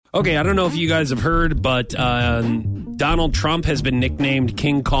Okay, I don't know if you guys have heard, but Donald Trump has been nicknamed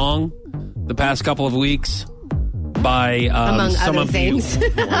King Kong the past couple of weeks by among some other of things.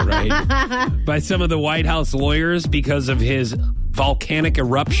 by some of the White House lawyers because of his volcanic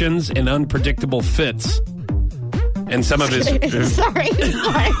eruptions and unpredictable fits. And some of his Sorry.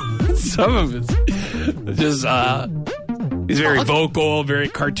 some of his just he's very vocal, very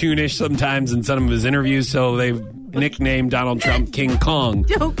cartoonish sometimes in some of his interviews, so they've nicknamed Donald Trump King Kong.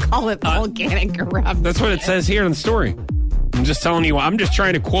 Don't call it volcanic eruption. That's what it says here in the story. I'm just telling you, I'm just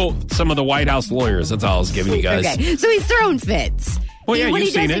trying to quote some of the White House lawyers. That's all I was giving you guys. Okay, so he's throwing fits. Well, yeah, you've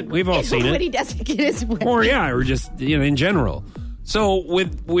seen it. We've all seen it. When he doesn't get his way. Or, yeah, or just, in general. So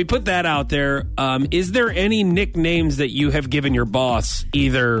we put that out there. Is there any nicknames that you have given your boss,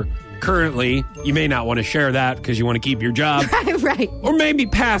 either currently, you may not want to share that because you want to keep your job. Right. Or maybe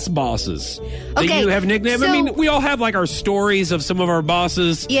past bosses that you have nicknamed. So, I mean, we all have like our stories of some of our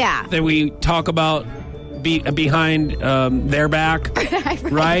bosses that we talk about behind their back,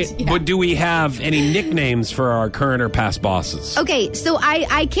 right? Yeah. But do we have any nicknames for our current or past bosses? Okay, so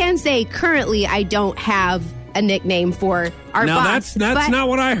I can say currently I don't have a nickname for our boss. Now, that's not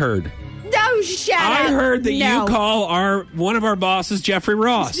what I heard. No, shut up. I heard that you call one of our bosses Jeffrey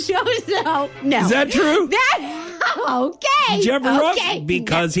Ross. No. Is that true? Okay. Jeffrey Ross?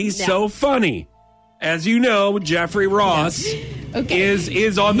 Because he's so funny. As you know, Jeffrey Ross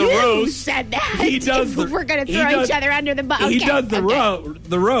is on the roast. Said that. He does. We're going to throw each other under the bus. He does the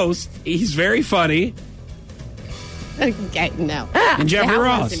roast. He's very funny. Okay, no. And Jeffrey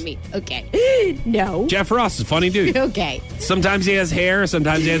Ross. Wasn't me. Okay. No. Jeff Ross is a funny dude. Okay. Sometimes he has hair.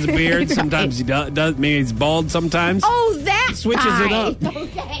 Sometimes he has a beard. Right. Sometimes he does. Maybe he's bald sometimes. Oh, that he switches it up.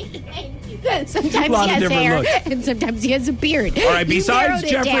 Okay, thank you. Sometimes he has hair, and sometimes he has a beard. All right, besides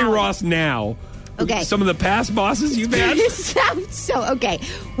Jeffrey Ross now, some of the past bosses you've had? Okay.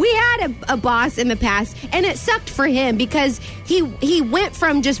 We had a boss in the past, and it sucked for him because he went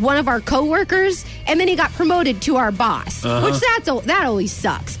from just one of our coworkers, and then he got promoted to our boss, which that always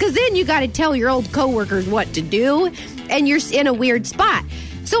sucks because then you got to tell your old coworkers what to do, and you're in a weird spot.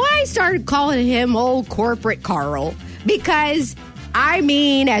 So I started calling him Old Corporate Carl because, I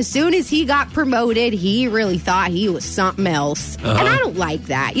mean, as soon as he got promoted, he really thought he was something else. And I don't like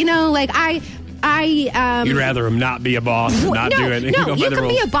that. You know, like you'd rather him not be a boss and not do it. No, you can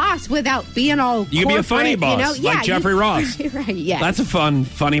be a boss without being all You can be a funny boss, like Jeffrey Ross. Right, yeah. That's a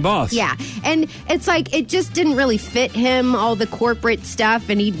funny boss. Yeah, and it's like, it just didn't really fit him, all the corporate stuff,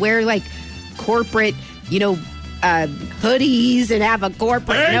 and he'd wear, like, corporate, hoodies and have a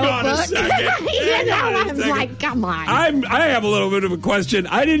corporate notebook. On a second. I'm like, come on. I have a little bit of a question.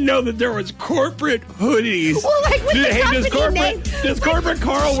 I didn't know that there was corporate hoodies. Well, like with does corporate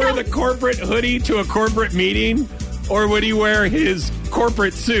Carl wear the corporate hoodie to a corporate meeting? Or would he wear his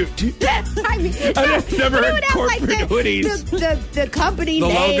corporate suit? I've never heard corporate hoodies. The company the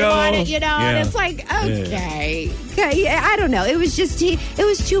name logo on it, and it's like, okay, I don't know. It was just it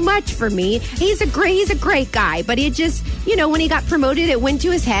was too much for me. He's a great guy, but it just, when he got promoted, it went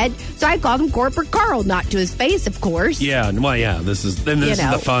to his head. So I called him Corporate Carl, not to his face, of course. Yeah, well, yeah. This is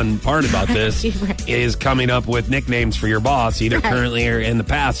the fun part about this is coming up with nicknames for your boss, either currently or in the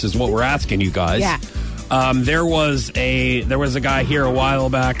past, is what we're asking you guys. Yeah. There was a guy here a while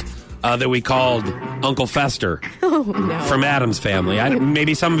back that we called Uncle Fester from Addams Family.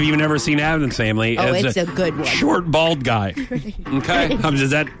 Maybe some of you have never seen Addams Family. Oh, it's a good one. Short, bald guy. Okay?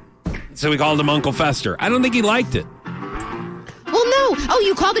 So we called him Uncle Fester. I don't think he liked it. Well, no. Oh,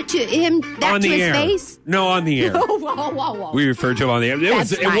 you called it to him on to the his air. Face? No, on the air. Whoa. We referred to him on the air.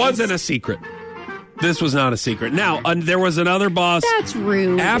 It wasn't a secret. This was not a secret. Now, there was another boss. That's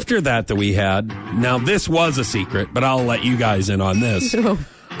rude. After that we had. Now, this was a secret, but I'll let you guys in on this.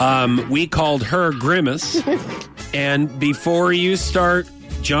 We called her Grimace. And before you start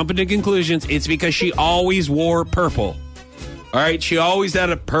jumping to conclusions, it's because she always wore purple. All right? She always had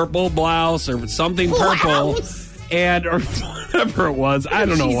a purple blouse or something purple. Or whatever it was. I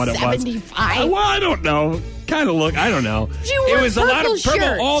don't know what it was. 75. Well, I don't know. Kind of look. I don't know. It was a lot of purple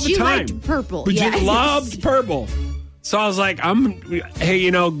shirts. all the she time. Liked purple. But she loved purple. So I was like, hey,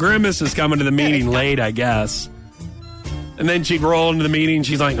 Grimace is coming to the meeting late, I guess. And then she'd roll into the meeting.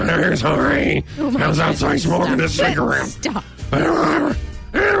 She's like, hey, sorry. I was outside smoking a cigarette. Stop.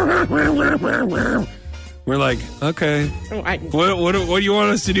 We're like, okay. What do you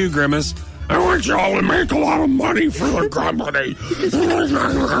want us to do, Grimace? I want y'all to make a lot of money for the company.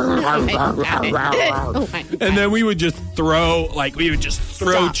 And then we would just throw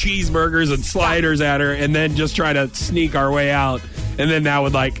cheeseburgers and sliders at her and then just try to sneak our way out. And then that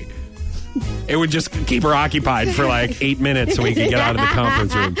would It would just keep her occupied for like 8 minutes so we could get out of the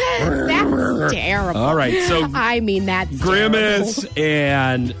conference room. That's terrible. All right, so I mean, that's Grimace terrible.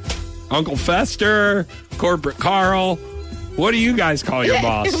 and Uncle Fester, Corporate Carl. What do you guys call your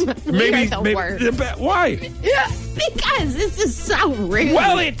boss? You're the worst. Why? Because this is so rude.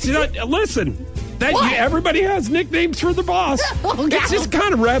 Well, it's listen. Everybody has nicknames for the boss. Oh, it's just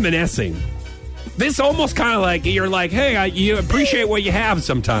kind of reminiscing. This almost kind of like you're like, hey, you appreciate what you have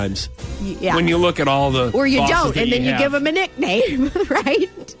sometimes. Yeah. When you look at all the or you bosses don't, that and then you have. give them a nickname,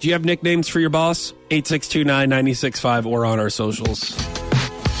 right? Do you have nicknames for your boss? 862-9965 or on our socials.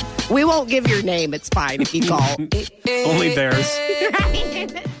 We won't give your name. It's fine if you call. Only theirs.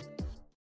 Right?